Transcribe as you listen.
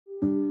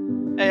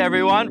Hey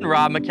everyone,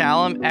 Rob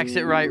McCallum,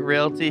 Exit Right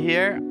Realty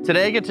here.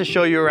 Today I get to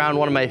show you around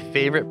one of my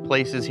favorite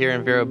places here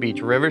in Vero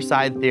Beach,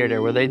 Riverside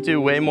Theatre, where they do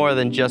way more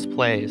than just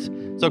plays.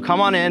 So come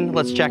on in,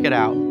 let's check it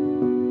out.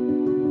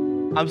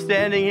 I'm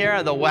standing here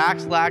at the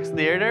Wax Lax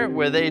Theatre,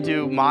 where they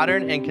do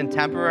modern and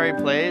contemporary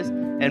plays,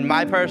 and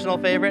my personal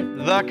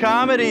favorite, the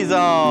Comedy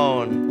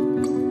Zone.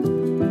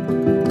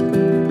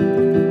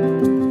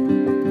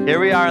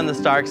 Here we are on the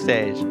Stark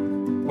stage,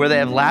 where they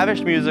have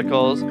lavish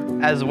musicals,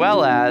 as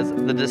well as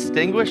the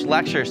distinguished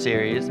lecture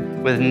series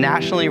with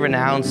nationally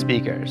renowned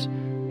speakers.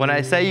 When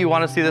I say you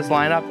want to see this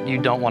lineup, you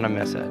don't want to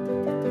miss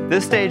it.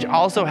 This stage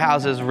also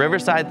houses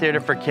Riverside Theatre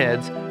for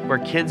Kids, where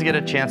kids get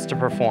a chance to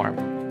perform.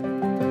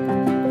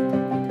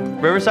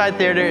 Riverside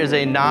Theatre is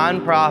a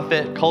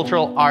non-profit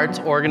cultural arts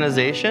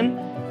organization.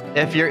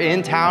 If you're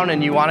in town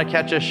and you want to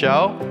catch a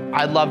show,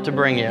 I'd love to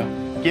bring you.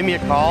 Give me a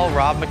call,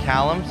 Rob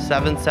McCallum,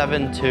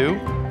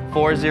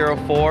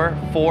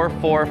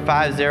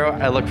 772-404-4450.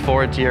 I look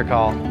forward to your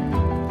call.